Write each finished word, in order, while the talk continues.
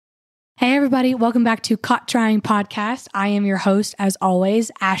Hey, everybody. Welcome back to Caught Trying Podcast. I am your host, as always,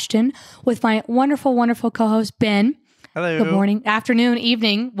 Ashton, with my wonderful, wonderful co-host, Ben. Hello. Good morning, afternoon,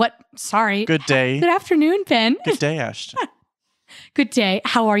 evening. Sorry. Good day. Good afternoon, Ben. Good day, Ashton. Good day.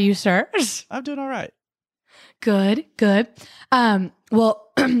 How are you, sir? I'm doing all right. Good.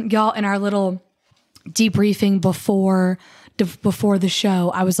 Well, y'all, in our little debriefing before the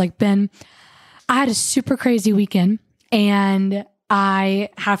show, I was like, Ben, I had a super crazy weekend and I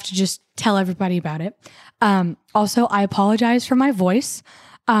have to just tell everybody about it. Also, I apologize for my voice.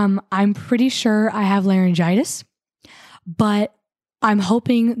 I'm pretty sure I have laryngitis, but I'm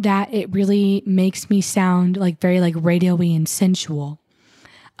hoping that it really makes me sound like very like radio-y and sensual.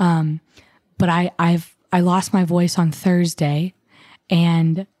 But I lost my voice on Thursday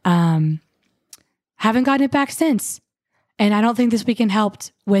and haven't gotten it back since. And I don't think this weekend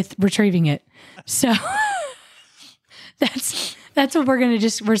helped with retrieving it. So that's what we're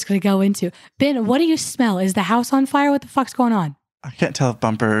just gonna go into. Ben, what do you smell? Is the house on fire? What the fuck's going on? I can't tell if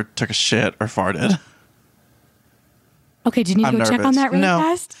Bumper took a shit or farted. Okay, do you need to go check on that really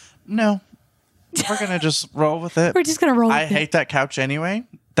fast? No. We're gonna just roll with it. We're just gonna roll with it. I hate that couch anyway.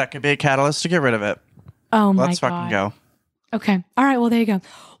 That could be a catalyst to get rid of it. Oh my God. Let's fucking go. Okay. All right, well, there you go.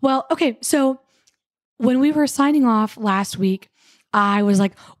 Well, okay, so when we were signing off last week, I was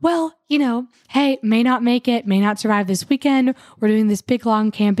like, well, hey, may not make it, may not survive this weekend. We're doing this big,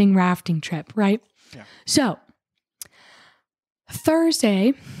 long camping rafting trip, right? Yeah. So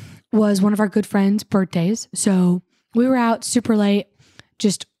Thursday was one of our good friends' birthdays. So we were out super late,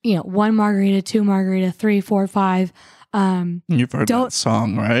 just, one margarita, two margarita, 3, 4, 5. You've heard that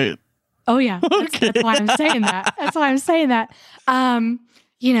song, right? Oh, yeah. That's why I'm saying that.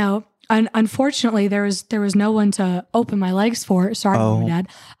 Unfortunately, there was no one to open my legs for. Sorry, Mom and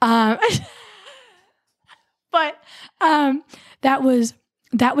Dad. But that was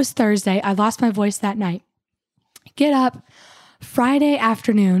Thursday. I lost my voice that night. Get up Friday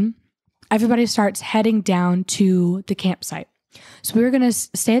afternoon. Everybody starts heading down to the campsite. So we were going to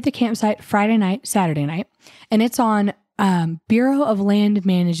stay at the campsite Friday night, Saturday night, and it's on Bureau of Land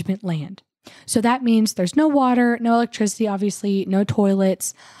Management land. So that means there's no water, no electricity, obviously, no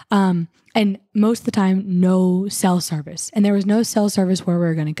toilets, and most of the time, no cell service. And there was no cell service where we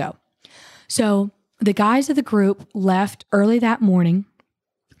were going to go. So the guys of the group left early that morning,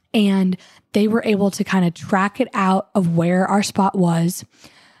 and they were able to kind of track it out of where our spot was,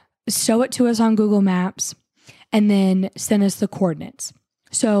 show it to us on Google Maps, and then send us the coordinates.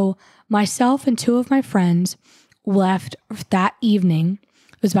 So myself and 2 of my friends left that evening.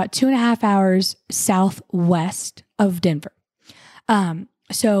 It was about 2.5 hours southwest of Denver.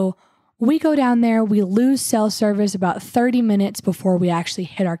 So we go down there, we lose cell service about 30 minutes before we actually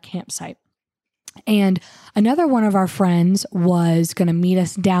hit our campsite. And another one of our friends was going to meet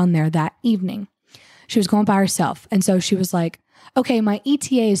us down there that evening. She was going by herself. And so she was like, okay, my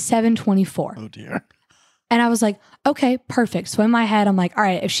ETA is 7:24. Oh dear. And I was like, okay, perfect. So in my head, I'm like, all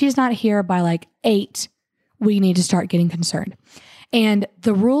right, if she's not here by like 8, we need to start getting concerned. And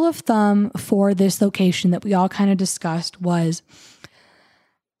the rule of thumb for this location that we all kind of discussed was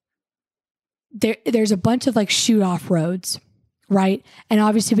there's a bunch of like shoot off roads, right? And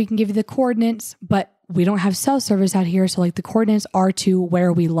obviously we can give you the coordinates, but we don't have cell service out here. So like the coordinates are to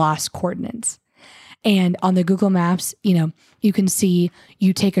where we lost coordinates. And on the Google Maps, you can see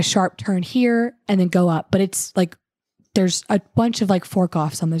you take a sharp turn here and then go up, but it's like there's a bunch of like fork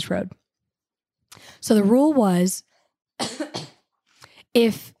offs on this road. So the rule was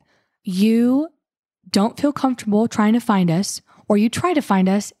if you don't feel comfortable trying to find us, or you try to find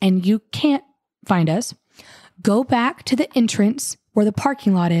us and you can't find us, go back to the entrance where the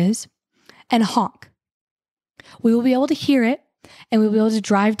parking lot is and honk. We will be able to hear it and we'll be able to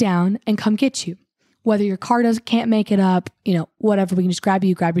drive down and come get you. Whether your car can't make it up, whatever, we can just grab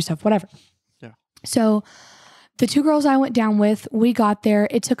you, grab yourself, whatever. Yeah. So the 2 girls I went down with, we got there.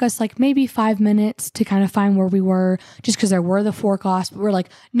 It took us like maybe 5 minutes to kind of find where we were, just because there were the fork offs. But we're like,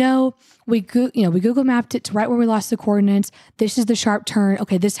 no, we Google mapped it to right where we lost the coordinates. This is the sharp turn.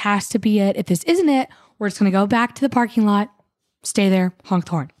 Okay, this has to be it. If this isn't it, we're just going to go back to the parking lot, stay there, honk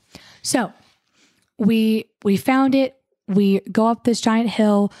the horn. So we found it. We go up this giant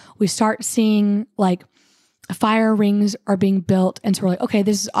hill. We start seeing like fire rings are being built. And so we're like, okay,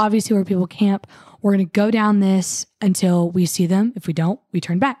 this is obviously where people camp. We're going to go down this until we see them. If we don't, we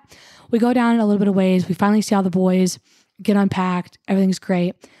turn back. We go down a little bit of ways. We finally see all the boys, get unpacked. Everything's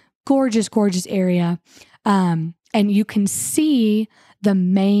great. Gorgeous, gorgeous area. And you can see the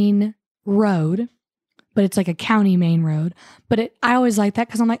main road, but it's like a county main road. But I always like that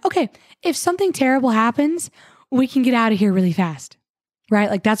because I'm like, okay, if something terrible happens, we can get out of here really fast, right?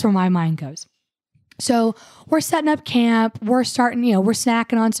 Like that's where my mind goes. So we're setting up camp. We're starting, we're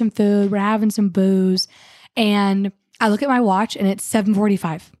snacking on some food. We're having some booze. And I look at my watch and it's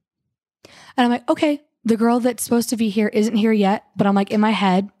 7:45. And I'm like, okay, the girl that's supposed to be here isn't here yet. But I'm like, in my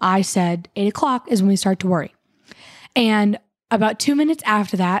head, I said 8 o'clock is when we start to worry. And about 2 minutes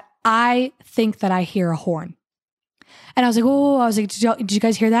after that, I think that I hear a horn. And I was like, whoa. I was like, did you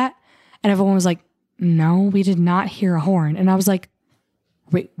guys hear that? And everyone was like, no, we did not hear a horn. And I was like,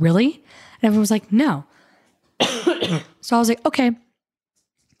 wait, really? And everyone was like, no. So I was like, okay,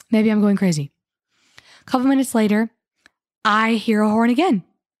 maybe I'm going crazy. A couple minutes later, I hear a horn again.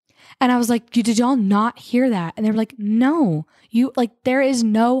 And I was like, did y'all not hear that? And they were like, no, there is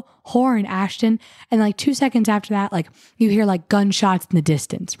no horn, Ashton. And like 2 seconds after that, like you hear like gunshots in the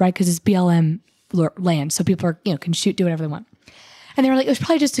distance, right? Because it's BLM land. So people are, can shoot, do whatever they want. And they were like, it was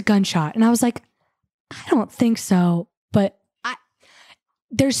probably just a gunshot. And I was like, I don't think so. But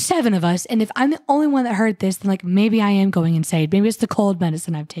there's 7 of us. And if I'm the only one that heard this, then like maybe I am going insane. Maybe it's the cold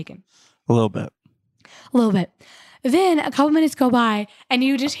medicine I've taken. A little bit. Then a couple minutes go by and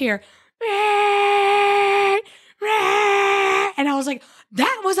you just hear, and I was like,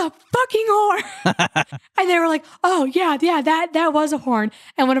 that was a fucking horn. And they were like, oh yeah, that was a horn.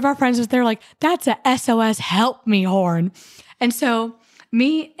 And one of our friends was there like, that's a SOS help me horn. And so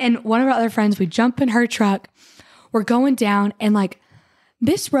me and one of our other friends, we jump in her truck. We're going down and like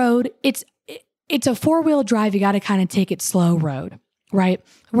this road, it's a 4-wheel drive. You got to kind of take it slow road, right?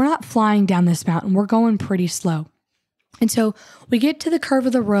 We're not flying down this mountain. We're going pretty slow. And so we get to the curve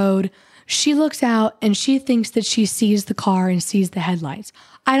of the road. She looks out and she thinks that she sees the car and sees the headlights.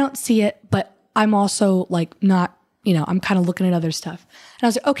 I don't see it, but I'm also like not, I'm kind of looking at other stuff. And I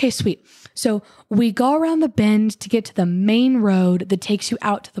was like, okay, sweet. So we go around the bend to get to the main road that takes you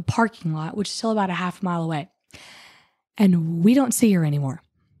out to the parking lot, which is still about a half mile away. And we don't see her anymore.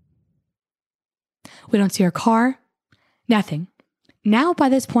 We don't see her car, nothing. Now by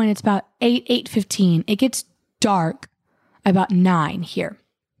this point, it's about 8:15. It gets dark about 9 here.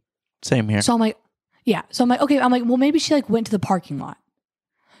 Same here. So I'm like, yeah. So I'm like, okay. I'm like, well, maybe she like went to the parking lot.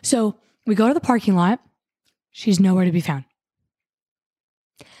 So we go to the parking lot. She's nowhere to be found.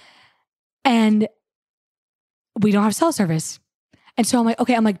 And we don't have cell service. And so I'm like,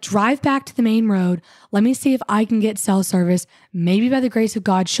 okay, drive back to the main road. Let me see if I can get cell service. Maybe by the grace of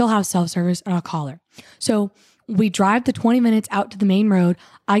God, she'll have cell service and I'll call her. So we drive the 20 minutes out to the main road.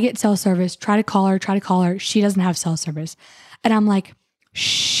 I get cell service, try to call her. She doesn't have cell service. And I'm like,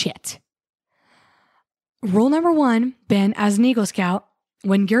 shit. Rule number 1, Ben, as an Eagle Scout,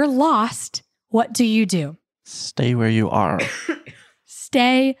 when you're lost, what do? Stay where you are.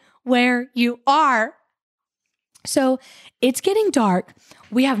 Stay where you are. So it's getting dark.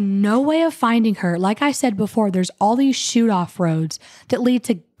 We have no way of finding her. Like I said before, there's all these shoot off roads that lead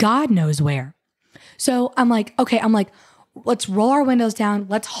to God knows where. So I'm like, okay, let's roll our windows down.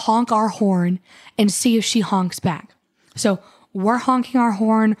 Let's honk our horn and see if she honks back. So we're honking our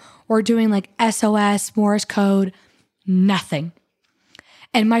horn. We're doing like SOS, Morse code, nothing.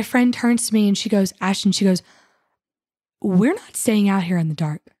 And my friend turns to me and she goes, Ashton, we're not staying out here in the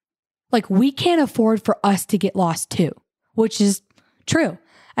dark. Like we can't afford for us to get lost too, which is true.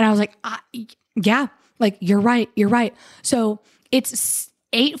 And I was like, yeah, like you're right. So it's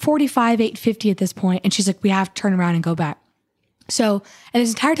 8:45, 8:50 at this point. And she's like, we have to turn around and go back. So, and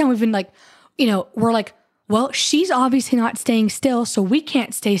this entire time we've been like, we're like, well, she's obviously not staying still, so we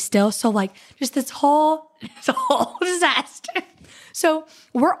can't stay still. So like just this whole disaster. So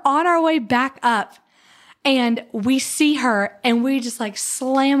we're on our way back up and we see her and we just like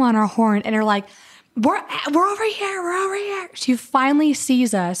slam on our horn and are like, we're over here. She finally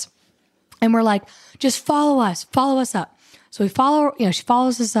sees us and we're like, just follow us up. So we follow, she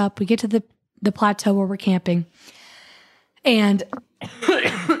follows us up. We get to the plateau where we're camping. And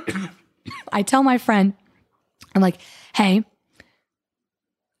I tell my friend, I'm like, hey,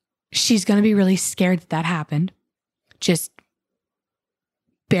 she's going to be really scared that happened. Just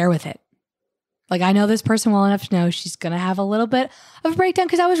bear with it. Like, I know this person well enough to know she's going to have a little bit of a breakdown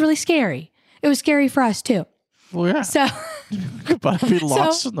because that was really scary. It was scary for us too. Well, yeah. So but be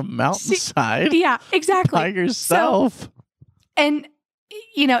lost on the mountainside. Yeah, exactly. By yourself. So, and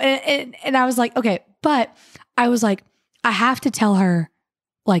I was like, okay, but I was like, I have to tell her,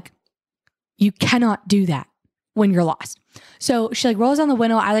 like, you cannot do that when you're lost. So she like rolls down the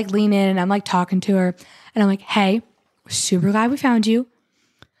window. I like lean in and I'm like talking to her and I'm like, hey, super glad we found you.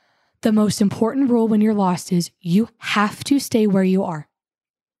 The most important rule when you're lost is you have to stay where you are.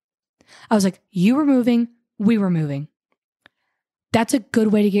 I was like, you were moving, we were moving. That's a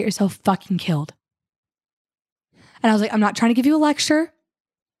good way to get yourself fucking killed. And I was like, I'm not trying to give you a lecture.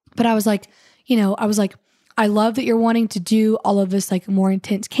 But I was like, I love that you're wanting to do all of this like more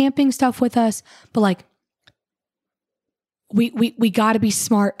intense camping stuff with us, but like we got to be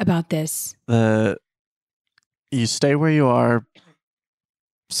smart about this. You stay where you are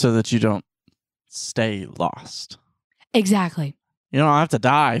so that you don't stay lost. Exactly. You don't have to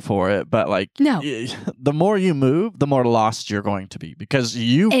die for it, but like, no. The more you move, the more lost you're going to be because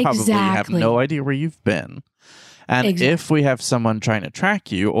you probably have no idea where you've been. And if we have someone trying to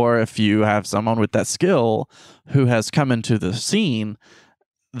track you, or if you have someone with that skill who has come into the scene,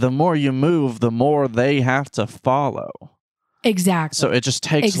 the more you move, the more they have to follow. Exactly. So it just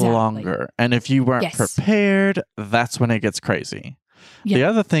takes longer. And if you weren't prepared, that's when it gets crazy. Yep. The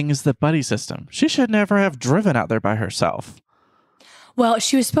other thing is the buddy system. She should never have driven out there by herself. Well,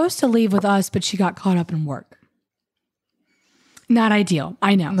 she was supposed to leave with us, but she got caught up in work. Not ideal.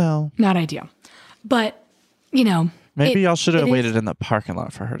 I know. No. Not ideal. But, maybe y'all should have waited in the parking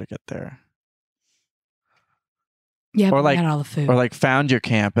lot for her to get there. Yeah, or like, we had all the food. Or like found your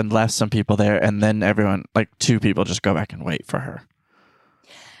camp and left some people there, and then everyone, like 2 people, just go back and wait for her.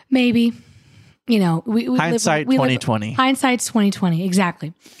 Maybe. Hindsight 2020. Hindsight's 2020,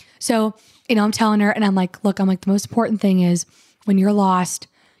 exactly. So, I'm telling her, and I'm like, look, the most important thing is when you're lost,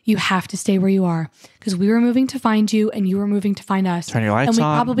 you have to stay where you are. Because we were moving to find you, and you were moving to find us. Turn your lights on.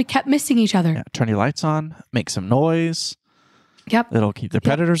 And we probably kept missing each other. Yeah, turn your lights on, make some noise. Yep. It'll keep the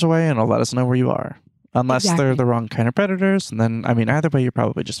predators away, and it'll let us know where you are. Unless they're the wrong kind of predators. And then, either way, you're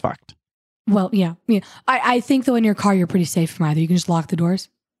probably just fucked. Well, yeah. I think, though, in your car, you're pretty safe from either. You can just lock the doors.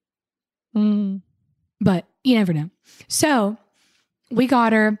 But you never know. So we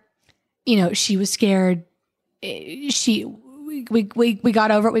got her. She was scared. We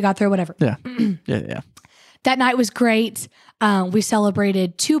got over it. We got through it, whatever. Yeah. Yeah. That night was great. We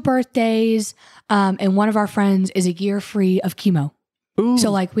celebrated 2 birthdays. And one of our friends is a year free of chemo. Ooh,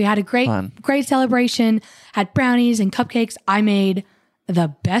 so like we had a great celebration, had brownies and cupcakes. I made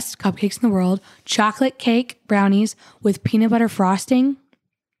the best cupcakes in the world, chocolate cake brownies with peanut butter frosting.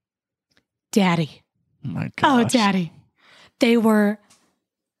 Daddy. My gosh. Oh, daddy. They were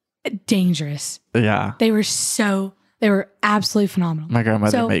dangerous. Yeah. They were absolutely phenomenal. My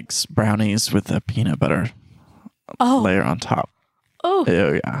grandmother makes brownies with a peanut butter layer on top. Oh,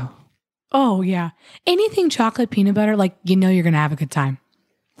 yeah. Oh yeah. Anything chocolate peanut butter, like you're gonna have a good time.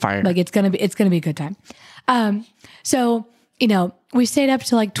 Fire. Like it's gonna be a good time. So we stayed up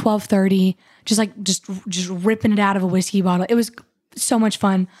to like 12:30, just ripping it out of a whiskey bottle. It was so much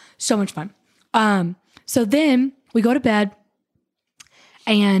fun. So much fun. So then we go to bed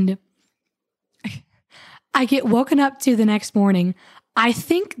and I get woken up to the next morning. I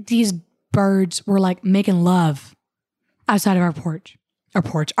think these birds were like making love outside of our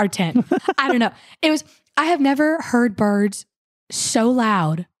tent. I don't know. I have never heard birds so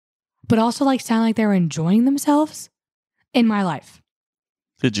loud, but also like sound like they were enjoying themselves in my life.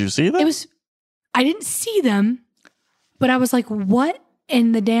 Did you see them? I didn't see them, but I was like, what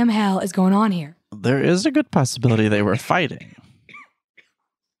in the damn hell is going on here? There is a good possibility they were fighting.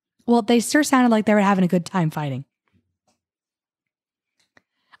 Well, they sure sounded like they were having a good time fighting.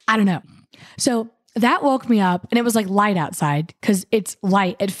 I don't know. So that woke me up, and it was like light outside because it's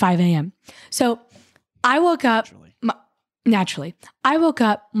light at 5 a.m. So I woke up naturally. I woke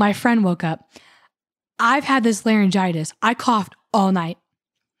up. My friend woke up. I've had this laryngitis. I coughed all night.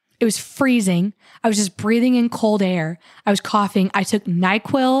 It was freezing. I was just breathing in cold air. I was coughing. I took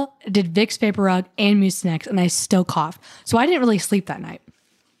NyQuil, did Vicks VapoRub, and Mucinex, and I still cough. So I didn't really sleep that night.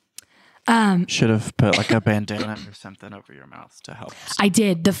 Should have put like a bandana or something over your mouth to help. I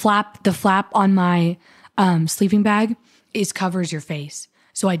did. The flap on my sleeping bag covers your face.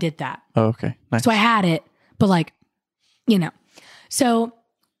 So I did that. Oh, okay. Nice. So I had it, but like, So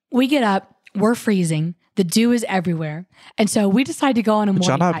we get up, we're freezing. The dew is everywhere. And so we decide to go on a morning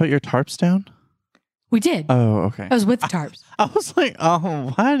hike. Did y'all not put your tarps down? We did. Oh, okay. I was with the tarps. I was like,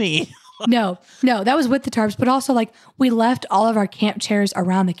 oh, honey. No, that was with the tarps. But also like we left all of our camp chairs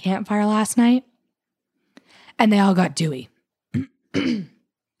around the campfire last night and they all got dewy.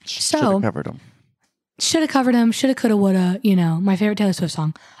 Should have covered them. Should have covered them. Should have, could have, would have, my favorite Taylor Swift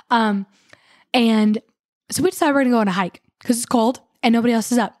song. And so we decided we're going to go on a hike because it's cold and nobody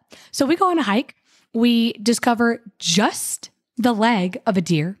else is up. So we go on a hike. We discover just the leg of a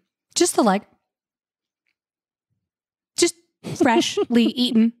deer, just the leg, just freshly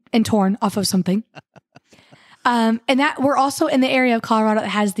eaten and torn off of something. And that we're also in the area of Colorado that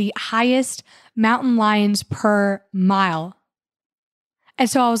has the highest mountain lions per mile. And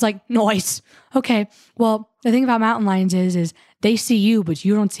so I was like, nice. Okay. Well, the thing about mountain lions is they see you, but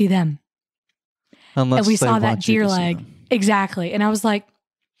you don't see them. Unless and we saw that deer leg. Exactly. And I was like,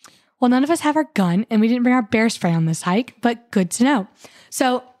 Well, none of us have our gun and we didn't bring our bear spray on this hike, but good to know.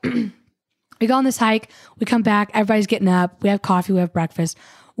 So we go on this hike, we come back, everybody's getting up, we have coffee, we have breakfast.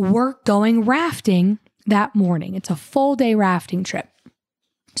 We're going rafting that morning. It's a full day rafting trip.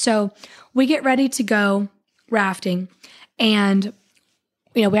 So we get ready to go rafting and,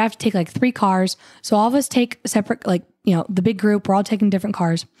 we have to take like 3 cars. So all of us take separate, the big group, we're all taking different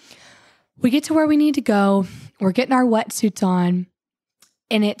cars. We get to where we need to go. We're getting our wetsuits on.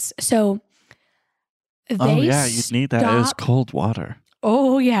 And it's so you'd need that. It was cold water.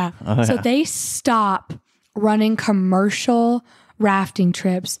 Oh, yeah. So they stop running commercial rafting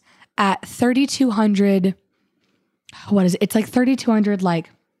trips at 3,200. What is it? It's like 3,200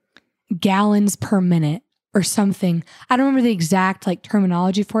 gallons per minute or something. I don't remember the exact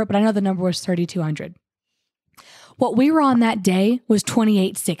terminology for it, but I know the number was 3,200. What we were on that day was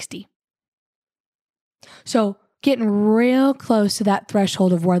 2,860. So getting real close to that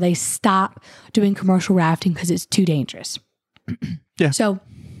threshold of where they stop doing commercial rafting because it's too dangerous. Yeah. So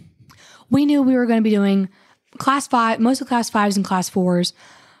we knew we were going to be doing class 5, mostly class 5s and class 4s.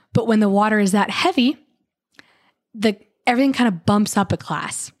 But when the water is that heavy, everything kind of bumps up a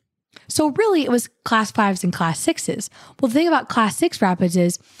class. So really, it was class 5s and class 6s. Well, the thing about class 6 rapids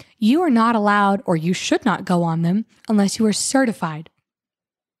is you are not allowed, or you should not go on them unless you are certified.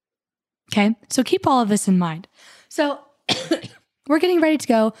 Okay? So keep all of this in mind. So we're getting ready to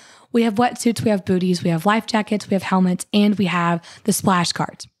go. We have wetsuits, we have booties, we have life jackets, we have helmets, and we have the splash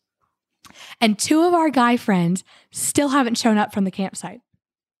guards. And 2 of our guy friends still haven't shown up from the campsite.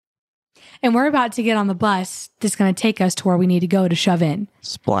 And we're about to get on the bus that's going to take us to where we need to go to shove in.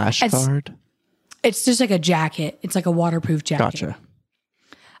 Splash guard? It's just like a jacket. It's like a waterproof jacket.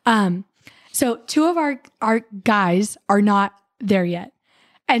 Gotcha. So 2 of our guys are not there yet.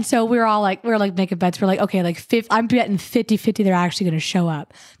 And so we were making bets. We're like, okay, I'm betting 50-50 they're actually going to show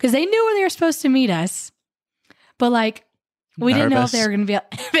up. Because they knew where they were supposed to meet us. But we didn't know if they were going to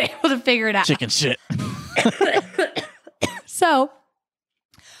be able to figure it out. Chicken shit. So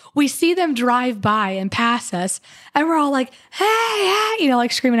we see them drive by and pass us, and we're all like, hey,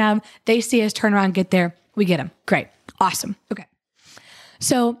 screaming at them. They see us, turn around, get there. We get them. Great. Awesome. Okay.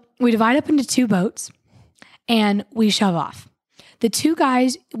 So we divide up into 2 boats, and we shove off. The 2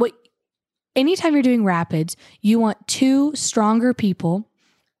 guys, anytime you're doing rapids, you want 2 stronger people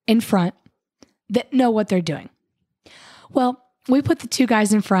in front that know what they're doing. Well, we put the 2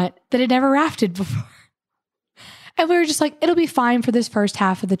 guys in front that had never rafted before. And we were just like, it'll be fine for this first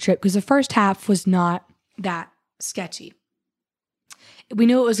half of the trip because the first half was not that sketchy. We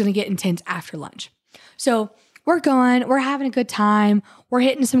knew it was going to get intense after lunch. So we're going, we're having a good time. We're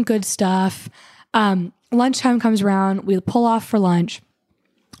hitting some good stuff. Lunchtime comes around. We pull off for lunch.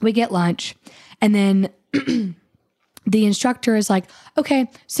 We get lunch. And then the instructor is like,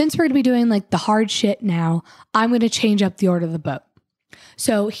 okay, since we're going to be doing the hard shit now, I'm going to change up the order of the boat.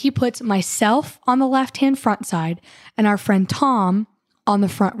 So he puts myself on the left-hand front side and our friend Tom on the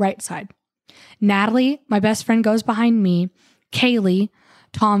front right side. Natalie, my best friend, goes behind me. Kaylee,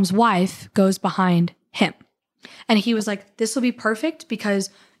 Tom's wife, goes behind him. And he was like, this will be perfect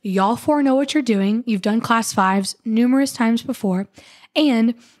because y'all 4 know what you're doing. You've done class 5s numerous times before.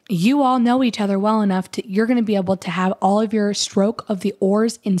 And you all know each other well enough you're going to be able to have all of your stroke of the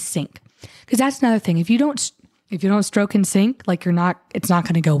oars in sync. Because that's another thing. If you don't stroke in sync, it's not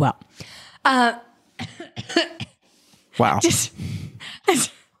going to go well. Wow.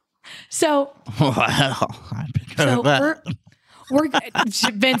 So we're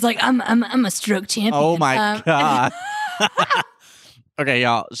Ben's like, I'm a stroke champion. Oh my God. Okay,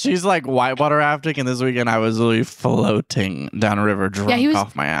 y'all. She's whitewater rafting, and this weekend I was literally floating down a river drunk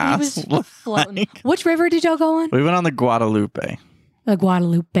off my ass. He was floating. Which river did y'all go on? We went on the Guadalupe. The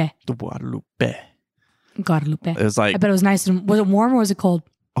Guadalupe. It was I bet it was nice. Was it warm or was it cold?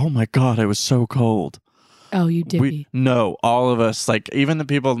 Oh my God, it was so cold. Oh, you did. No, all of us, even the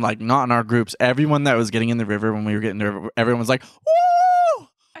people not in our groups, everyone that was getting in the river when we were getting in the river, everyone was like, woo!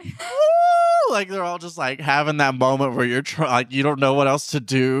 Woo! They're all just having that moment where you're you don't know what else to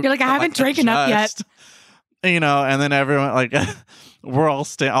do. You're like, I haven't drank enough yet. And then everyone we're all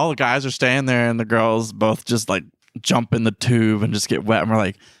all the guys are staying there, and the girls both just jump in the tube and just get wet, and we're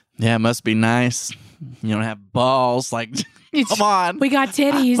like, yeah, it must be nice. You don't have balls. Come on. We got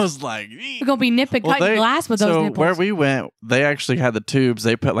titties. I was like, we're going to be cutting glass with those nipples. Where we went, they actually had the tubes.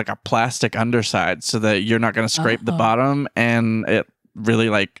 They put a plastic underside so that you're not going to scrape the bottom. And it really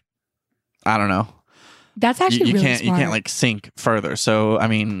I don't know. That's actually really smart. You can't sink further. So, I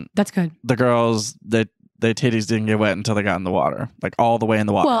mean. That's good. The girls, their titties didn't get wet until they got in the water. All the way in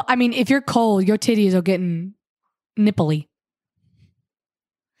the water. Well, I mean, if you're cold, your titties are getting nipply.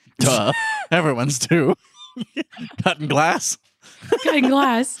 Duh. Everyone's too. Cutting glass. Cutting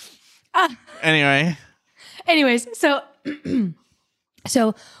glass. Anyways, so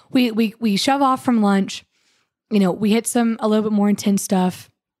we shove off from lunch. We hit a little bit more intense stuff,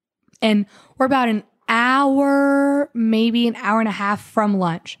 and we're about an hour, maybe an hour and a half from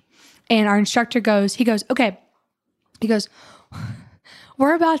lunch. And our instructor goes, okay. He goes,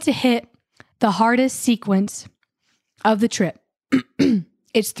 we're about to hit the hardest sequence of the trip.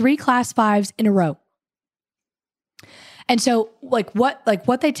 It's 3 class 5s in a row. And so what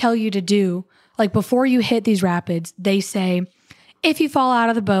they tell you to do, like before you hit these rapids, they say, if you fall out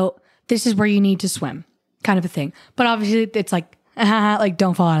of the boat, this is where you need to swim, kind of a thing. But obviously it's like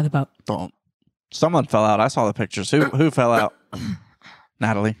don't fall out of the boat. Don't. Someone fell out. I saw the pictures. Who fell out?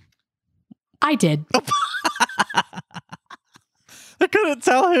 Natalie. I did. I couldn't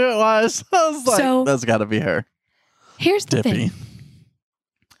tell who it was. I was like, that's got to be her. Here's the thing.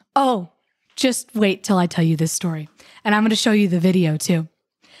 Oh, just wait till I tell you this story. And I'm going to show you the video too.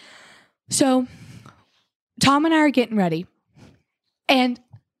 So Tom and I are getting ready. And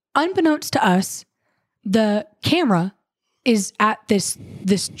unbeknownst to us, the camera is at this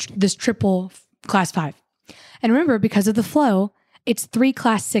triple class 5. And remember, because of the flow, it's 3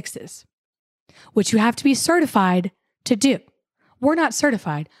 class 6s, which you have to be certified to do. We're not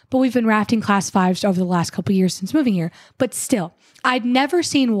certified, but we've been rafting class 5s over the last couple of years since moving here. But still, I'd never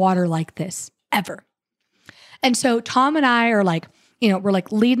seen water like this, ever. And so Tom and I are like, we're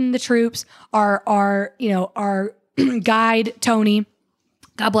like leading the troops. Our guide, Tony,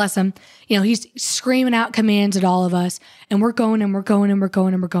 God bless him, he's screaming out commands at all of us. And we're going and we're going and we're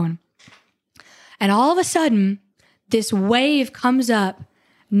going and we're going. And all of a sudden, this wave comes up,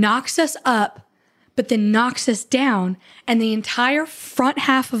 knocks us up, but then knocks us down, and the entire front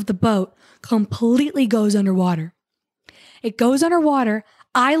half of the boat completely goes underwater. It goes underwater.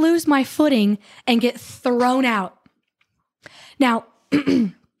 I lose my footing and get thrown out. Now,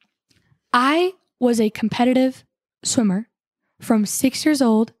 I was a competitive swimmer from 6 years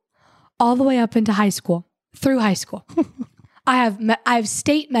old all the way up into high school, through high school. I have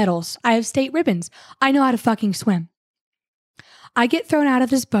state medals. I have state ribbons. I know how to fucking swim. I get thrown out of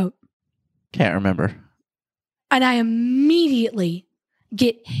this boat. Can't remember. And I immediately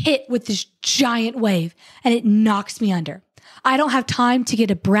get hit with this giant wave and it knocks me under. I don't have time to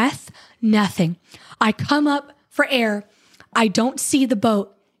get a breath, nothing. I come up for air. I don't see the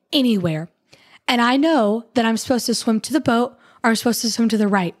boat anywhere. And I know that I'm supposed to swim to the boat or I'm supposed to swim to the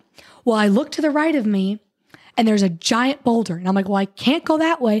right. Well, I look to the right of me and there's a giant boulder. And I'm like, well, I can't go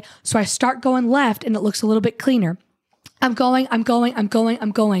that way. So I start going left and it looks a little bit cleaner. I'm going.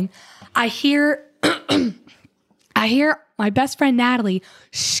 I hear my best friend Natalie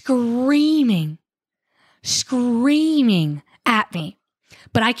screaming at me,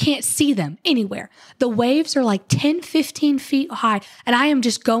 but I can't see them anywhere. The waves are like 10, 15 feet high, and I am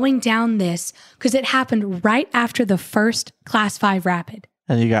just going down this because it happened right after the first class 5 rapid.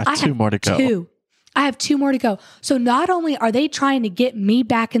 And you got 2 more to go. I have 2 more to go. So not only are they trying to get me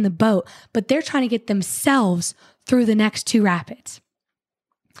back in the boat, but they're trying to get themselves through the next 2 rapids.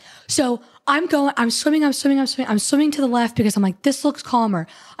 So I'm swimming to the left because I'm like, this looks calmer.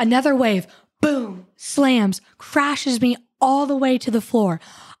 Another wave, boom, slams, crashes me all the way to the floor.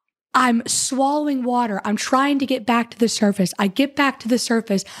 I'm swallowing water. I'm trying to get back to the surface. I get back to the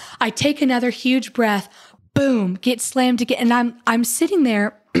surface. I take another huge breath, boom, get slammed again. And I'm sitting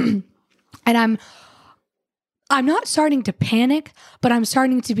there and I'm not starting to panic, but I'm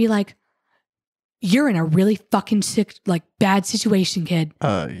starting to be like, you're in a really fucking sick, like bad situation, kid.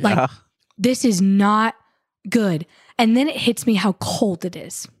 Yeah. Like, this is not good. And then it hits me how cold it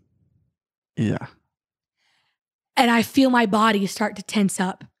is. Yeah. And I feel my body start to tense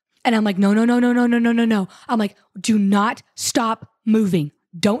up. And I'm like, no. I'm like, do not stop moving.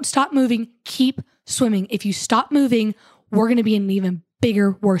 Don't stop moving. Keep swimming. If you stop moving, we're going to be in an even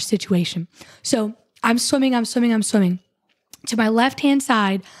bigger, worse situation. So I'm swimming. To my left-hand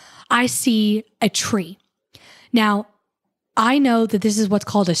side, I see a tree. Now, I know that this is what's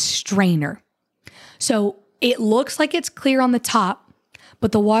called a strainer. So it looks like it's clear on the top,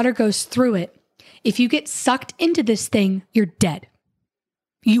 but the water goes through it. If you get sucked into this thing, you're dead.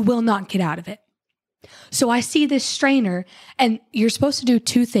 You will not get out of it. So I see this strainer, and you're supposed to do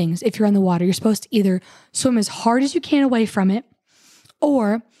 2 things if you're in the water. You're supposed to either swim as hard as you can away from it,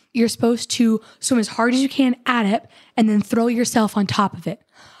 or you're supposed to swim as hard as you can at it and then throw yourself on top of it.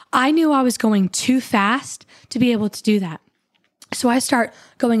 I knew I was going too fast to be able to do that. So I start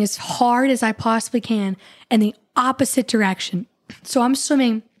going as hard as I possibly can in the opposite direction. So I'm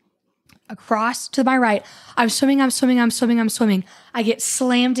swimming across to my right. I'm swimming. I get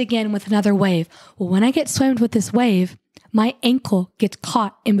slammed again with another wave. Well, when I get slammed with this wave, my ankle gets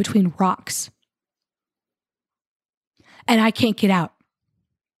caught in between rocks. And I can't get out.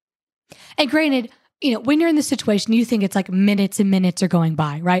 And granted, when you're in this situation, you think it's like minutes and minutes are going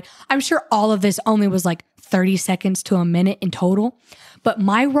by, right? I'm sure all of this only was like 30 seconds to a minute in total. But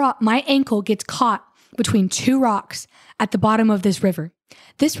my ankle gets caught between two rocks at the bottom of this river.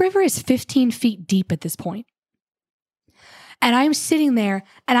 This river is 15 feet deep at this point. And I'm sitting there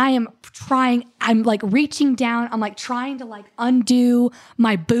and I'm like reaching down. I'm like trying to like undo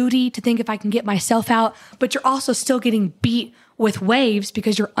my booty to think if I can get myself out. But you're also still getting beat with waves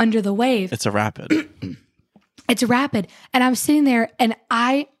because you're under the wave. It's a rapid. It's a rapid. And I'm sitting there and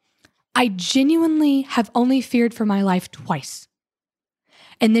I genuinely have only feared for my life twice.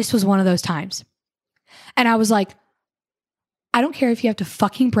 And this was one of those times. And I was like, I don't care if you have to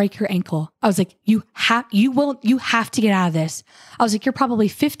fucking break your ankle. I was like, you have to get out of this. I was like, you're probably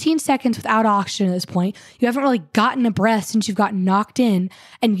 15 seconds without oxygen at this point. You haven't really gotten a breath since you've gotten knocked in.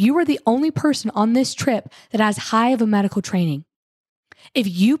 And you are the only person on this trip that has high of a medical training. If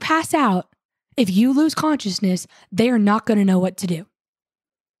you pass out, if you lose consciousness, they are not going to know what to do.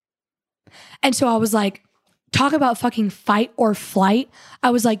 And so I was like, talk about fucking fight or flight.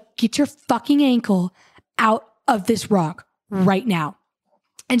 I was like, get your fucking ankle out of this rock right now.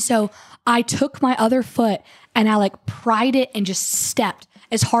 And so I took my other foot and I like pried it and just stepped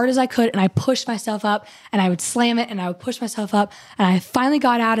as hard as I could. And I pushed myself up and I would slam it and I would push myself up. And I finally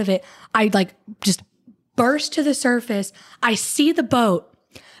got out of it. I like just burst to the surface. I see the boat.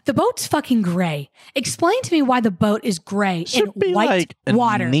 The boat's fucking gray. Explain to me why the boat is gray in white like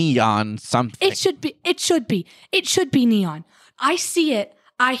water. Neon something. It should be neon. I see it.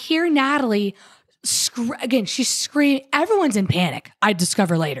 I hear Natalie again, she's screaming. Everyone's in panic. I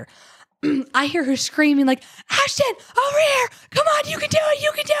discover later. I hear her screaming like, Ashton, over here. Come on, you can do it.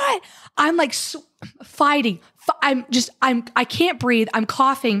 You can do it. I'm like fighting. I can't breathe. I'm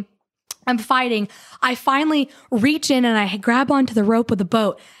coughing. I'm fighting. I finally reach in and I grab onto the rope of the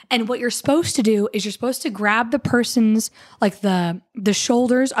boat. And what you're supposed to do is you're supposed to grab the person's, like the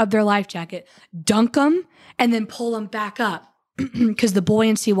shoulders of their life jacket, dunk them, and then pull them back up because the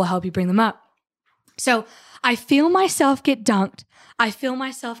buoyancy will help you bring them up. So I feel myself get dunked. I feel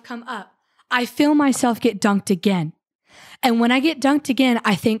myself come up. I feel myself get dunked again. And when I get dunked again,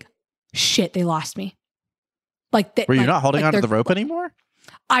 I think, shit, they lost me. Were you not holding onto the rope anymore?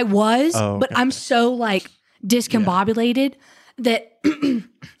 I was, but I'm so like discombobulated that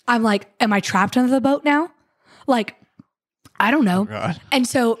I'm like, am I trapped under the boat now? Like, I don't know. Oh, and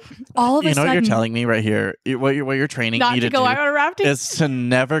so all of a sudden, what you're telling me right here, what your training not to go out on rafting is to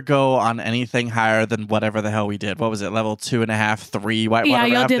never go on anything higher than whatever the hell we did. What was it? Level 2.5, 3 whitewater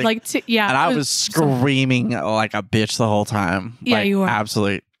rafting? Y'all did like 2. Yeah, and I was screaming like a bitch the whole time. Yeah, like, you were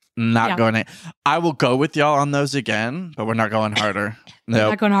absolutely not going. I will go with y'all on those again, but we're not going harder. No,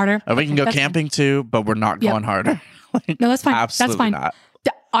 not going harder. We can go camping too, but we're not going harder. No, that's fine. Absolutely that's fine. Not.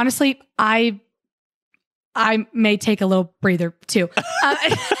 Honestly, I may take a little breather too.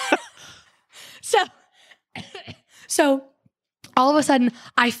 So all of a sudden,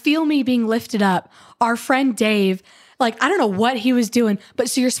 I feel me being lifted up. Our friend Dave, like, I don't know what he was doing, but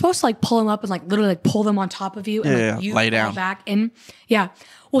so you're supposed to like pull him up and like literally like pull them on top of you and like you lay fall down back in. Yeah.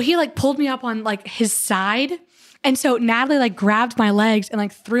 Well, he like pulled me up on like his side. And so Natalie like grabbed my legs and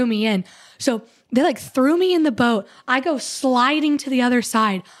like threw me in. So they like threw me in the boat. I go sliding to the other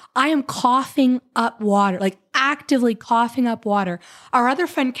side. I am coughing up water, like actively coughing up water. Our other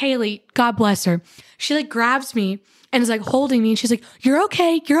friend, Kaylee, God bless her, she like grabs me and is like holding me. And she's like, you're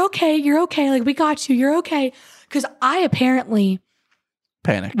okay. You're okay. You're okay. Like, we got you. You're okay. Because I apparently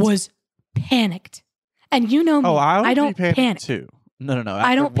was panicked. And you know me, I don't panic too. No.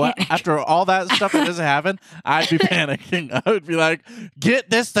 I don't panic. After all that stuff that doesn't happen, I'd be panicking. I would be like, get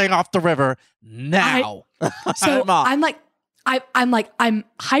this thing off the river now. So I'm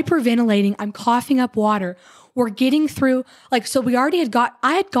hyperventilating. I'm coughing up water. We're getting through, like, so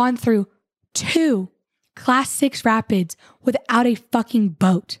I had gone through 2 class 6 rapids without a fucking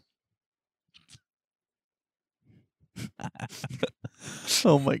boat.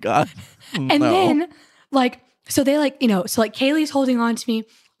 Oh my God. And then like, so they like, so like Kaylee's holding on to me.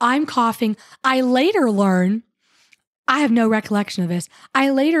 I'm coughing. I later learn, I have no recollection of this. I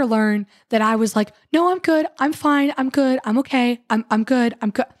later learn that I was like, no, I'm good. I'm fine. I'm good. I'm okay. I'm good.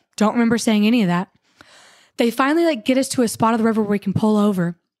 I'm good. Don't remember saying any of that. They finally like get us to a spot of the river where we can pull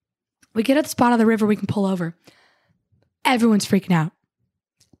over. We get at the spot of the river we can pull over. Everyone's freaking out.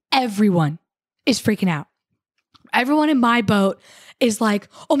 Everyone is freaking out. Everyone in my boat is like,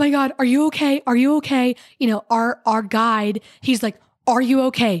 oh my God, are you okay? Are you okay? You know, our guide, he's like, are you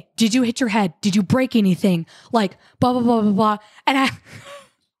okay? Did you hit your head? Did you break anything? Like, blah, blah, blah, blah, blah. And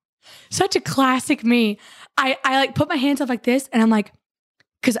such a classic me. I like put my hands up like this and I'm like,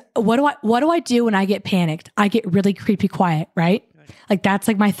 because what do I do when I get panicked? I get really creepy quiet, right? Like that's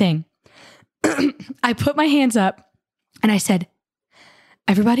like my thing. I put my hands up and I said,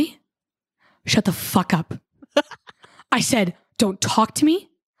 everybody, shut the fuck up. I said, don't talk to me.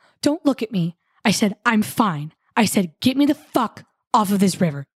 Don't look at me. I said, I'm fine. I said, get me the fuck off of this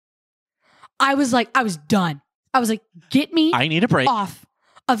river. I was done. I was like, get me I need a break off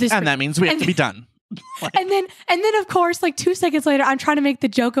of this and river. That means we have to be done. And then of course, like 2 seconds later, I'm trying to make the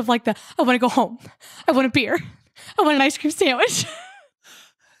joke of like I want to go home. I want a beer. I want an ice cream sandwich.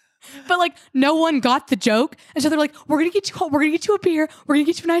 But like no one got the joke. And so they're like, we're going to get you home. We're going to get you a beer. We're going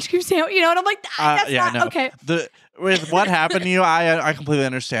to get you an ice cream sandwich. You know, and I'm like, that's not okay. With what happened to you, I completely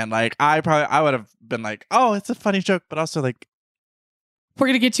understand. Like I would have been like, oh, it's a funny joke, but also like, we're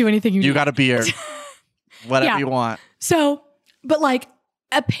going to get you anything you need. You got a beer. Whatever you want. So, but like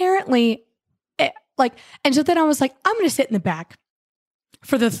apparently and so then I was like, I'm going to sit in the back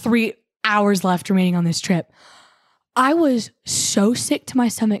for the 3 hours left remaining on this trip. I was so sick to my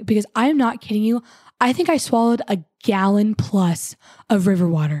stomach because I am not kidding you. I think I swallowed a gallon plus of river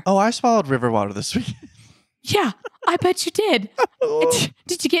water. Oh, I swallowed river water this week. Yeah, I bet you did.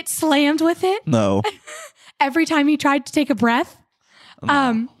 Did you get slammed with it? No. Every time you tried to take a breath?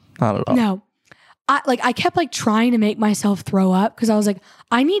 No, not at all. No. I kept like trying to make myself throw up because I was like,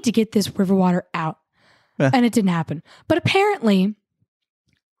 I need to get this river water out. And it didn't happen. But apparently,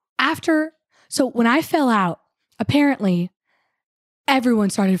 so when I fell out, apparently everyone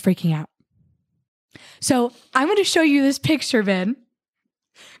started freaking out. So I'm going to show you this picture, Ben,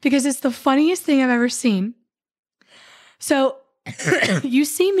 because it's the funniest thing I've ever seen. So you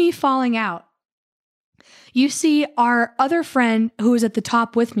see me falling out. You see our other friend who was at the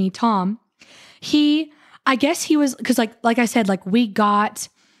top with me, Tom. I guess he was, because like I said, like we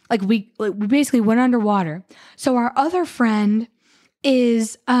basically went underwater. So our other friend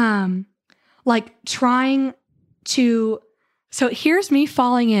is like trying to, so here's me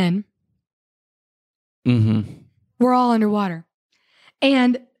falling in. Mm-hmm. We're all underwater.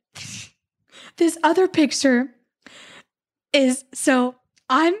 And this other picture is, so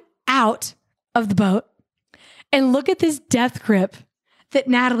I'm out of the boat and look at this death grip that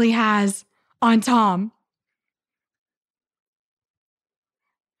Natalie has on Tom.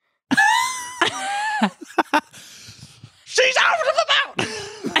 She's out of the boat.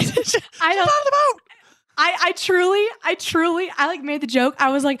 She's out of the boat. I like made the joke.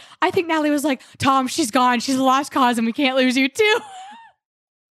 I was like, I think Natalie was like, Tom, she's gone. She's a lost cause and we can't lose you too.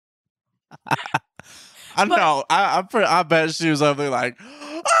 I bet she was over there like,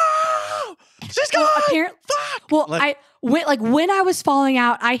 oh, she's gone. Fuck. When I was falling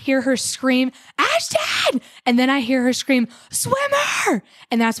out, I hear her scream, Ashton! And then I hear her scream, swimmer!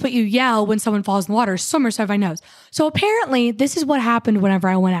 And that's what you yell when someone falls in the water. Swimmer, so everybody knows. So apparently, this is what happened whenever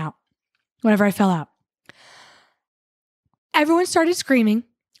I fell out. Everyone started screaming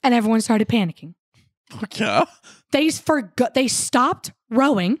and everyone started panicking. Okay. They stopped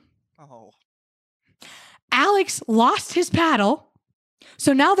rowing. Oh. Alex lost his paddle.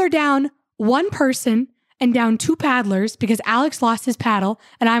 So now they're down one person and down two paddlers because Alex lost his paddle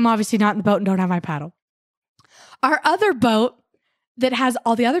and I'm obviously not in the boat and don't have my paddle. Our other boat that has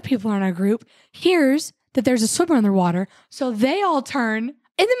all the other people in our group hears that there's a swimmer in the water. So they all turn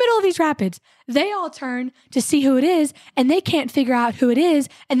in the middle of these rapids. They all turn to see who it is and they can't figure out who it is.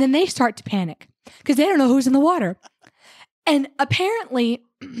 And then they start to panic because they don't know who's in the water. And apparently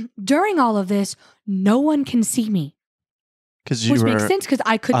during all of this, no one can see me. Which makes sense because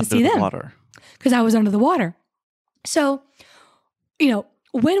I couldn't see them. Because I was under the water. So,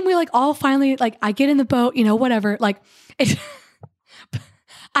 when we all finally, I get in the boat, whatever,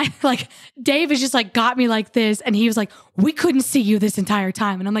 Dave has just got me like this. And he was like, we couldn't see you this entire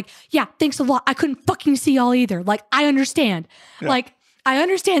time. And I'm like, yeah, thanks a lot. I couldn't fucking see y'all either. I understand. Yeah. I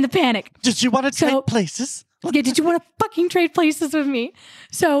understand the panic. Did you want to trade places? Yeah, did you want to fucking trade places with me?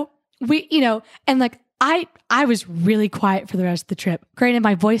 So we, and I was really quiet for the rest of the trip. Granted,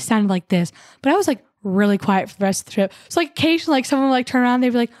 my voice sounded like this, but I was really quiet for the rest of the trip. So occasionally someone would turn around, they'd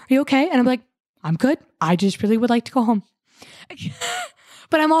be like, are you okay? And I'm like, I'm good. I just really would like to go home.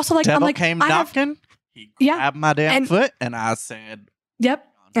 But I'm also Devil came knocking. He grabbed my damn foot and I said, yep.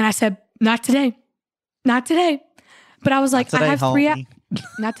 And I said, not today. Not today. But I was like, I have 3 hours.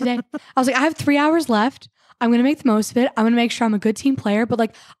 Not today. I was like, I have 3 hours left. I'm going to make the most of it. I'm going to make sure I'm a good team player, but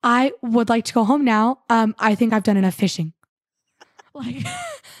like, I would like to go home now. I think I've done enough fishing.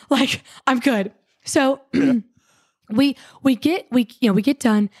 Like I'm good. So we get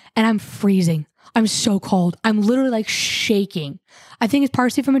done and I'm freezing. I'm so cold. I'm literally like shaking. I think it's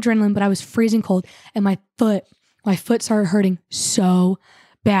partially from adrenaline, but I was freezing cold and my foot started hurting so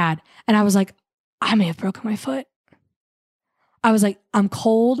bad. And I was like, I may have broken my foot. I was like, I'm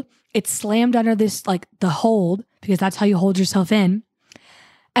cold. It slammed under this, like the hold, because that's how you hold yourself in.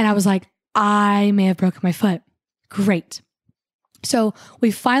 And I was like, I may have broken my foot. Great. So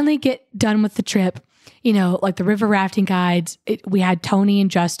we finally get done with the trip, like the river rafting guides. We had Tony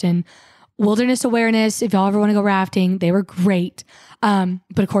and Justin, wilderness awareness. If y'all ever want to go rafting, they were great. But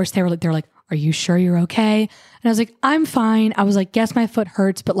of course they were like, are you sure you're okay? And I was like, I'm fine. I was like, yes, my foot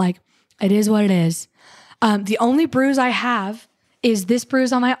hurts, but like, it is what it is. The only bruise I have is this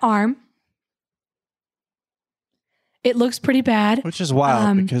bruise on my arm. It looks pretty bad. Which is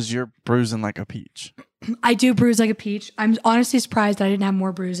wild because you're bruising like a peach. I do bruise like a peach. I'm honestly surprised that I didn't have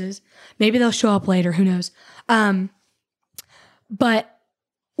more bruises. Maybe they'll show up later. Who knows? But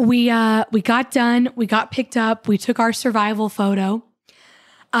we got done. We got picked up. We took our survival photo.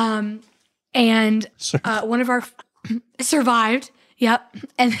 And one of our survived. Yep.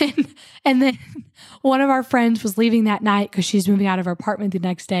 And then one of our friends was leaving that night because she's moving out of her apartment the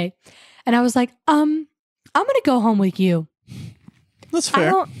next day. And I was like, I'm going to go home with you. That's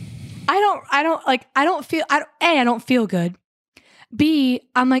fair. I don't feel good. B,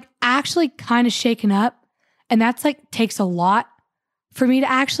 I'm like actually kind of shaken up. And that's like takes a lot for me to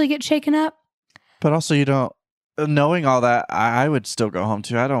actually get shaken up. But also knowing all that, I would still go home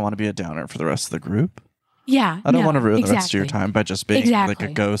too. I don't want to be a downer for the rest of the group. Yeah. I don't want to ruin the rest of your time by just being like a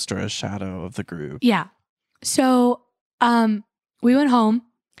ghost or a shadow of the group. Yeah. So, we went home.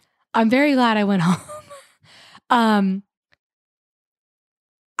 I'm very glad I went home.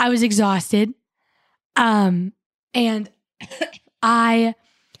 I was exhausted. And while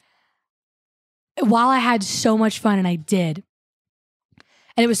I had so much fun, and I did,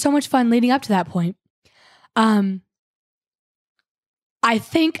 and it was so much fun leading up to that point, I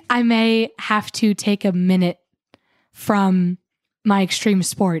think I may have to take a minute from my extreme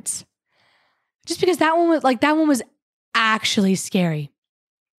sports, just because that one was actually scary.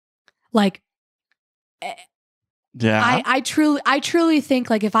 Like, yeah, I truly think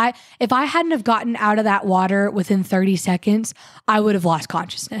like if I hadn't have gotten out of that water within 30 seconds, I would have lost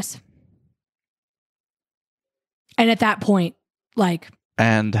consciousness. And at that point, like,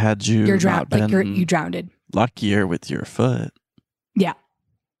 and had you you're drowned, like you drowned. Luckier with your foot. Yeah.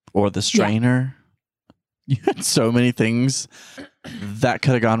 Or the strainer. Yeah. You had so many things that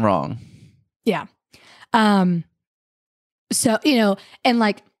could have gone wrong. Yeah. So, and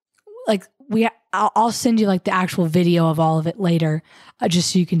like I'll send you like the actual video of all of it later,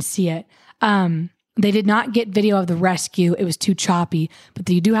 just so you can see it. They did not get video of the rescue. It was too choppy, but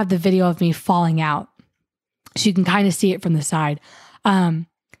you do have the video of me falling out. So you can kind of see it from the side. But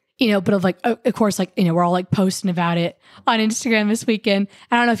of course, we're all like posting about it on Instagram this weekend.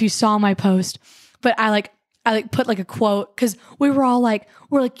 I don't know if you saw my post, but I put like a quote because we're like,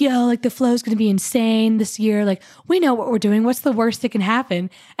 yo, like the flow's going to be insane this year. Like we know what we're doing. What's the worst that can happen?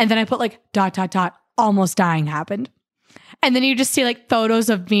 And then I put like ... almost dying happened. And then you just see like photos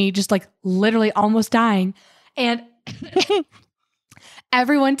of me just like literally almost dying. And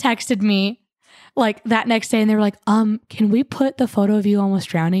everyone texted me like that next day and they were like, can we put the photo of you almost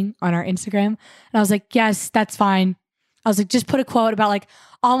drowning on our Instagram? And I was like, yes, that's fine. I was like, just put a quote about like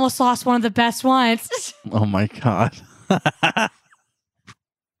almost lost one of the best ones. Oh my God.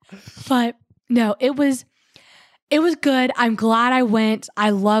 But no, it was good. I'm glad I went. I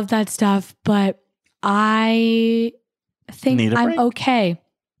love that stuff, but I think I'm okay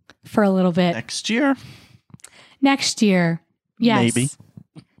for a little bit. Next year. Yes.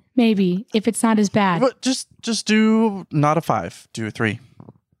 Maybe if it's not as bad. But just do not a 5, do a 3.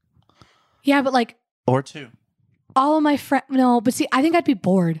 Yeah, but like or 2. All of my friends, no, but see, I think I'd be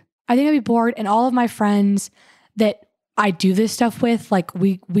bored. And all of my friends that I do this stuff with, like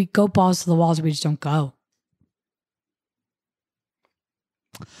we go balls to the walls, or we just don't go.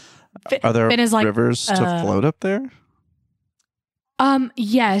 Are there rivers to float up there?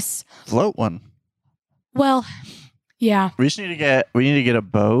 Yes. Float one. Well, yeah. We need to get a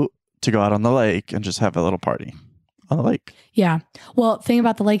boat to go out on the lake and just have a little party on the lake. Yeah. Well, thing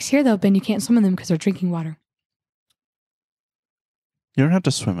about the lakes here though, Ben, you can't swim in them because they're drinking water. You don't have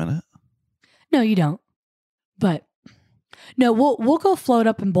to swim in it. No, you don't. But no, we'll go float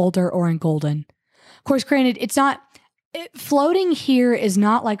up in Boulder or in Golden. Of course, granted, floating here is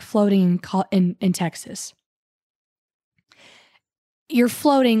not like floating in Texas. you're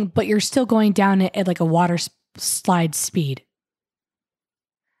floating, but you're still going down at like a water slide speed.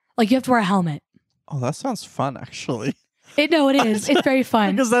 Like you have to wear a helmet. Oh, that sounds fun, actually. It is. It's very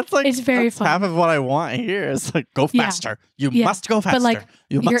fun. Because that's like, it's very fun. Half of what I want here is like, go faster. You must go faster. But like,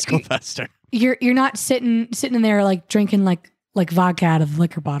 you must go faster. You're not sitting in there like drinking like vodka out of the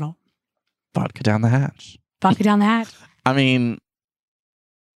liquor bottle. Vodka down the hatch. Vodka down the hatch. I mean,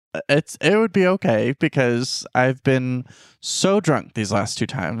 it would be okay because I've been so drunk these last 2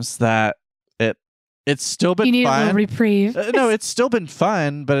 times that it's still been fun. You need a little reprieve. No, it's still been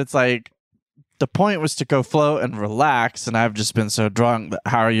fun, but it's like the point was to go float and relax, and I've just been so drunk that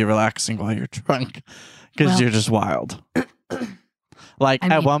how are you relaxing while you're drunk? Because you're just wild. Like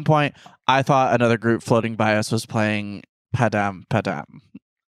at one point, I thought another group floating by us was playing Padam Padam.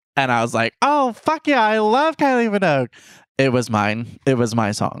 And I was like, oh, fuck yeah, I love Kylie Minogue. It was mine. It was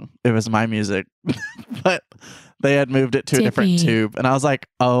my song. It was my music. But they had moved it to a different tube. And I was like,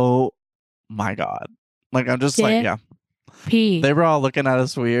 oh my God. Like, I'm just like, yeah. They were all looking at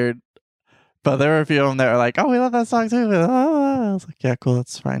us weird. But there were a few of them that were like, oh, we love that song too. I was like, yeah, cool,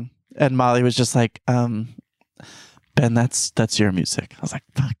 that's fine. And Molly was just like, Ben, that's your music. I was like,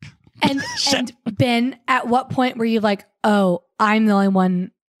 fuck. And Ben, at what point were you like, oh, I'm the only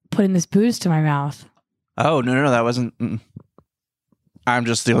one putting this booze to my mouth? Oh, no, that wasn't. I'm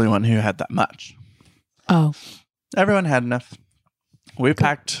just the only one who had that much. Oh. Everyone had enough. We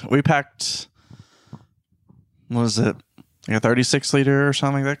packed, what was it? Like a 36 liter or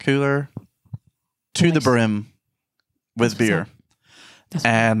something like that cooler to the brim with beer.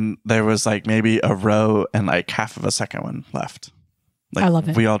 And there was like maybe a row and like half of a second one left. Like, I love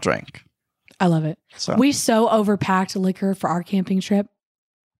it. We all drank. I love it. We so overpacked liquor for our camping trip.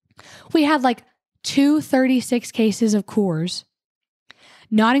 We had like 2 36 cases of Coors,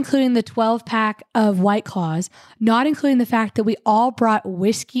 not including the 12-pack of White Claws, not including the fact that we all brought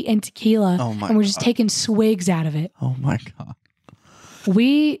whiskey and tequila and we're just taking swigs out of it. Oh my God.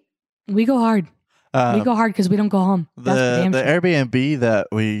 We go hard. We go hard because we don't go home. The Airbnb that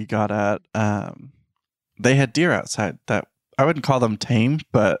we got at, they had deer outside that I wouldn't call them tame,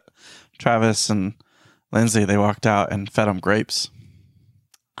 but Travis and Lindsay, they walked out and fed them grapes.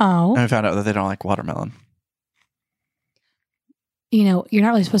 Oh. And we found out that they don't like watermelon. You know, you're not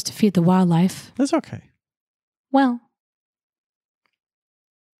really supposed to feed the wildlife. That's okay. Well.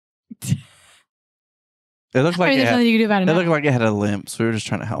 It looked like there's nothing you can do about it. It looked like it had a limp, so we were just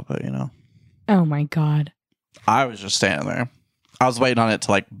trying to help it, you know? Oh my God. I was just standing there. I was waiting on it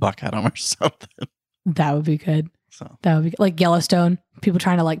to like buck at him or something. That would be good. That would be like Yellowstone. People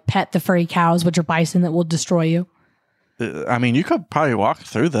trying to like pet the furry cows, which are bison that will destroy you. I mean, you could probably walk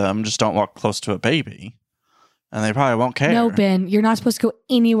through them, just don't walk close to a baby. And they probably won't care. No, Ben, you're not supposed to go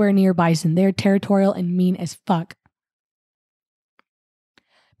anywhere near bison. They're territorial and mean as fuck.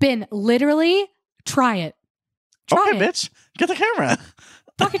 Ben, literally, try it. Try it, bitch. Get the camera.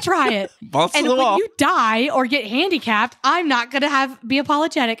 Fucking try it. Balls and to the wall. when you die or get handicapped, I'm not going to be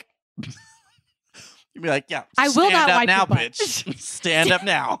apologetic. You'd be like, yeah, I will not wipe now, your butt. bitch. Stand up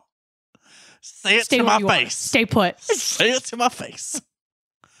now. Say it to my face. Stay put. Say it to my face.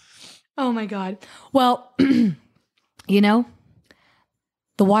 Oh my God. Well, you know,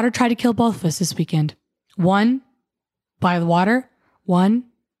 the water tried to kill both of us this weekend. One by the water, one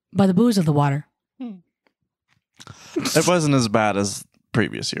by the booze of the water. It wasn't as bad as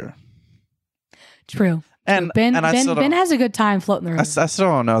previous year. True. And Ben Ben has a good time floating the river. I still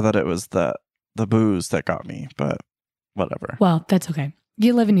don't know that it was the booze that got me, but whatever. Well, that's okay.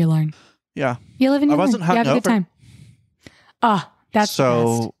 You live and you learn. Yeah. You live and you learn. I wasn't hungover. You have a good time. That's the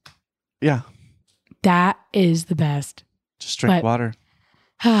best. Yeah. That is the best. Just drink water.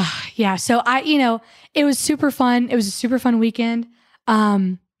 Yeah. So it was super fun. It was a super fun weekend.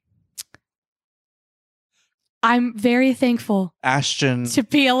 I'm very thankful Ashton to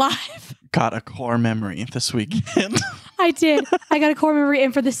be alive. Got a core memory this weekend. I did. I got a core memory.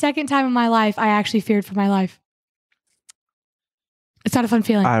 And for the second time in my life, I actually feared for my life. It's not a fun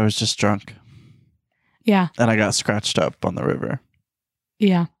feeling. I was just drunk. Yeah. And I got scratched up on the river.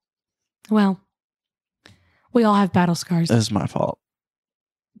 Yeah. Well, we all have battle scars. It was my fault.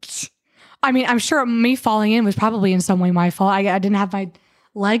 I mean, I'm sure me falling in was probably in some way my fault. I didn't have my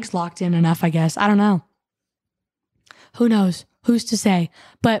legs locked in enough, I guess. I don't know. Who knows? Who's to say?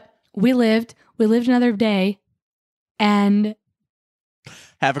 But we lived another day, and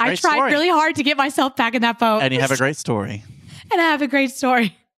have a great I tried story. Really hard to get myself back in that boat. And you have a great story. And I have a great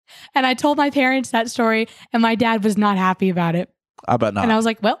story. And I told my parents that story, and my dad was not happy about it. I bet not. And I was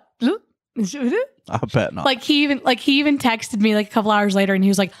like, well, I bet not. Like he even texted me like a couple hours later, and he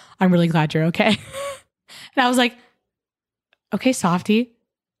was like, I'm really glad you're okay. And I was like, okay, softie.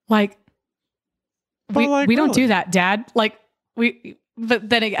 Like, we don't do that, Dad. Like, but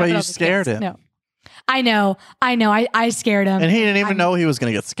then again, but you scared him. No. I know. I scared him. And he didn't even know he was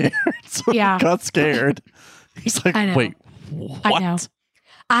going to get scared. So he got scared. He's like, wait, what?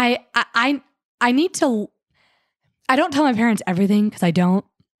 I know. I need to, I don't tell my parents everything because I don't,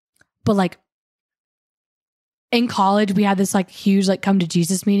 but like in college, we had this like huge, like come to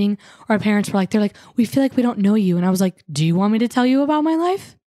Jesus meeting. Our parents were like, they're like, we feel like we don't know you. And I was like, do you want me to tell you about my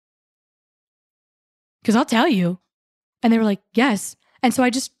life? Because I'll tell you. And they were like, yes. And so I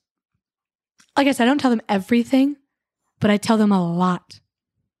just, like I said, I don't tell them everything, but I tell them a lot.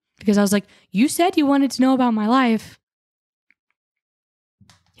 Because I was like, you said you wanted to know about my life.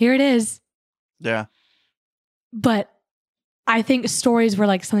 Here it is. Yeah. But I think stories where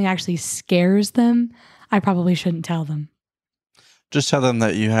like something actually scares them, I probably shouldn't tell them. Just tell them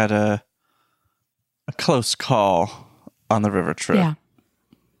that you had a close call on the river trip. Yeah.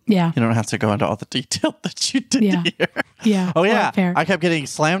 Yeah. You don't have to go into all the detail that you did here. Yeah. Oh, yeah. I kept getting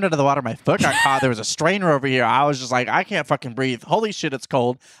slammed into the water. My foot got caught. There was a strainer over here. I was just like, I can't fucking breathe. Holy shit, it's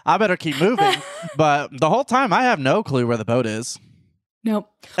cold. I better keep moving. But the whole time, I have no clue where the boat is. Nope.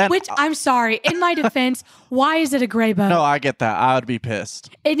 Which, I'm sorry. In my defense, why is it a gray boat? No, I get that. I would be pissed.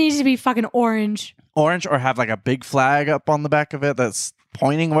 It needs to be fucking orange. Orange, or have like a big flag up on the back of it that's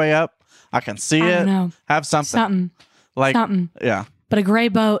pointing way up. I can see it. I don't know. Have something. Like, something. Yeah. But a gray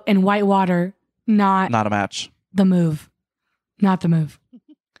boat in white water, not a match. The move. Not the move.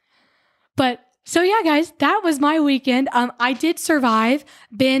 But so yeah, guys, that was my weekend. I did survive.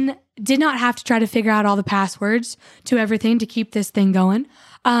 Ben did not have to try to figure out all the passwords to everything to keep this thing going.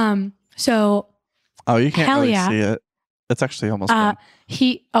 So you can't really see it. It's actually almost done.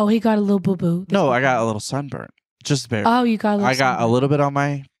 He got a little boo-boo. No, I got a little sunburn. Just barely. Oh, you got a little I got sunburn. a little bit on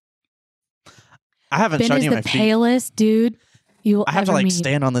my... I haven't Ben shown you my is the feet. palest dude you will I have ever to meet.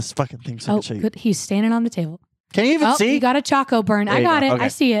 stand on this fucking thing so I can show you. Good. He's standing on the table. Can you even see? You got a choco burn. I got it. Okay. I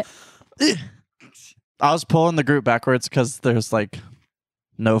see it. I was pulling the group backwards because there's like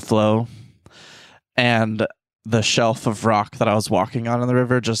no flow. And the shelf of rock that I was walking on in the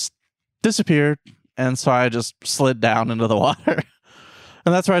river just disappeared. And so I just slid down into the water.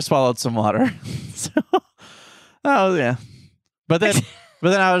 And that's where I swallowed some water. So, yeah. But then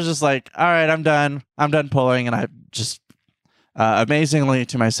I was just like, all right, I'm done. I'm done pulling. And I just amazingly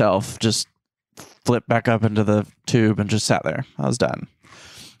to myself, just flipped back up into the tube and just sat there. I was done.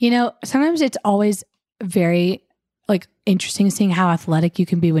 You know, sometimes it's always very like interesting seeing how athletic you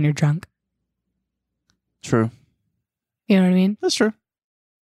can be when you're drunk. True. You know what I mean? That's true.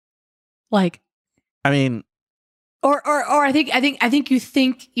 Like, I mean, or I think you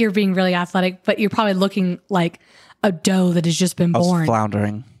think you're being really athletic, but you're probably looking like a doe that has just been born. I was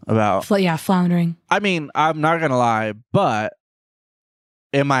floundering about. Floundering. I mean, I'm not gonna lie, but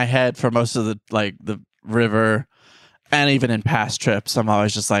in my head for most of the river and even in past trips, I'm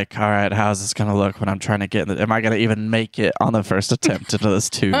always just like, all right, how's this gonna look when I'm trying to get in am I gonna even make it on the first attempt into this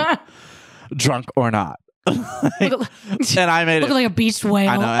tube, drunk or not? And I made it like a beached whale.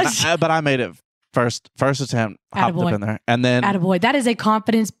 I know, but I made it first attempt. Hopped up in there, and then attaboy. That is a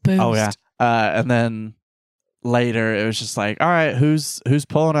confidence boost. Oh yeah, and then later it was just like, all right, who's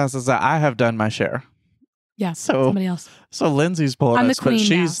pulling us? Is that I have done my share. Yeah, so somebody else. So Lindsay's pulling I'm us, the queen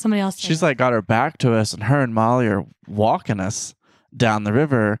but now. Somebody else. She's like got her back to us, and her and Molly are walking us down the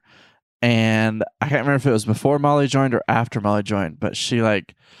river. And I can't remember if it was before Molly joined or after Molly joined, but she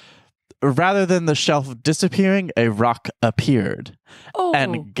like, rather than the shelf disappearing, a rock appeared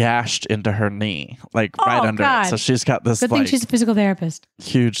and gashed into her knee, like right under it. So she's got this. Good thing she's a physical therapist.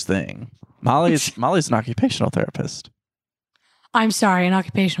 Huge thing. Molly's an occupational therapist. I'm sorry, an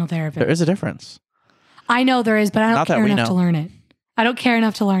occupational therapist. There is a difference. I know there is, but I don't care enough to learn it. I don't care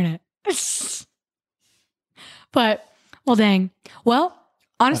enough to learn it. But, well, dang. Well,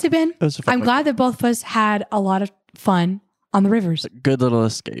 honestly, Ben, I'm glad that both of us had a lot of fun on the rivers. Good little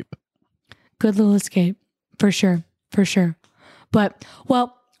escape. Good little escape. For sure. For sure. But,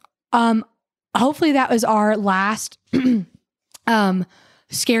 well, hopefully that was our last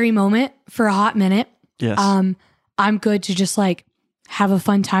scary moment for a hot minute. Yes. I'm good to just like have a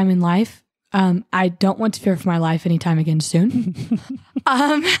fun time in life. I don't want to fear for my life anytime again soon.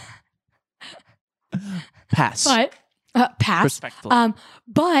 Pass. But pass. Respectfully.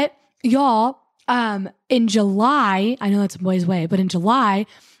 But y'all, in July, I know that's a ways away, but in July,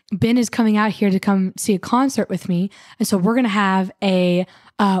 Ben is coming out here to come see a concert with me, and so we're gonna have we're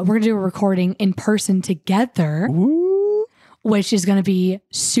gonna do a recording in person together. Ooh. Which is gonna be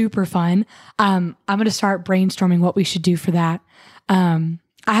super fun. I'm gonna start brainstorming what we should do for that.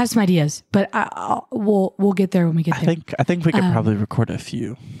 I have some ideas, but we'll get there when we get there. I think we could probably record a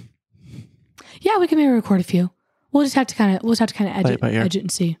few. Yeah, we can maybe record a few. We'll just have to kind of edge it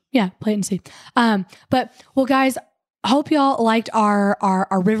and see. Yeah, play it and see. But well, guys, hope y'all liked our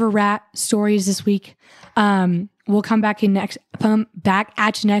river rat stories this week. We'll come back at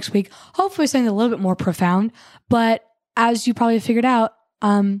you next week. Hopefully something a little bit more profound. But as you probably figured out,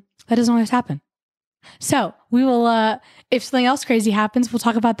 that doesn't always happen. So we will, if something else crazy happens, we'll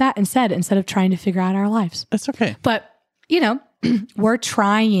talk about that instead of trying to figure out our lives. That's okay. But, we're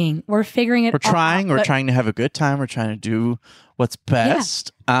trying. We're figuring it out. We're trying to have a good time. We're trying to do what's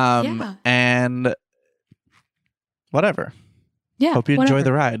best. And whatever. Yeah. Hope you enjoy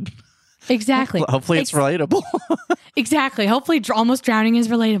the ride. Exactly. Hopefully it's relatable. Exactly. Hopefully almost drowning is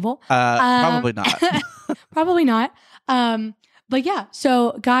relatable. Probably not. Probably not. But yeah,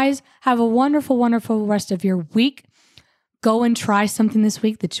 so guys, have a wonderful, wonderful rest of your week. Go and try something this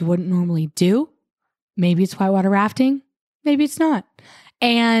week that you wouldn't normally do. Maybe it's whitewater rafting. Maybe it's not.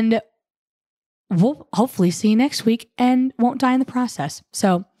 And we'll hopefully see you next week and won't die in the process.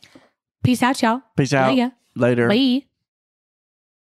 So peace out, y'all. Peace out. Later. Bye.